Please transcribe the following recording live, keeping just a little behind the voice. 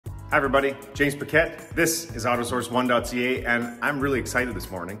Hi everybody, James Paquette. This is AutoSource1.ca and I'm really excited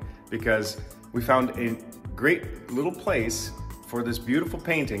this morning because we found a great little place for this beautiful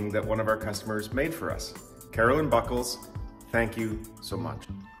painting that one of our customers made for us. Carolyn Buckles, thank you so much.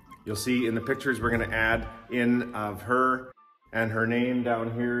 You'll see in the pictures we're gonna add in of her and her name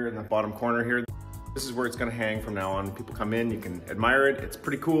down here in the bottom corner here. This is where it's gonna hang from now on. People come in, you can admire it. It's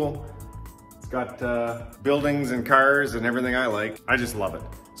pretty cool. It's got buildings and cars and everything I like. I just love it.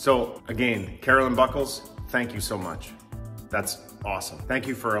 So again, Carolyn Buckles, thank you so much. That's awesome. Thank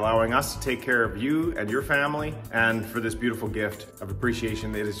you for allowing us to take care of you and your family and for this beautiful gift of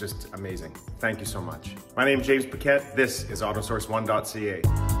appreciation. It is just amazing. Thank you so much. My name is James Paquette. This is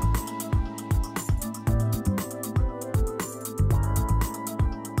AutoSource1.ca.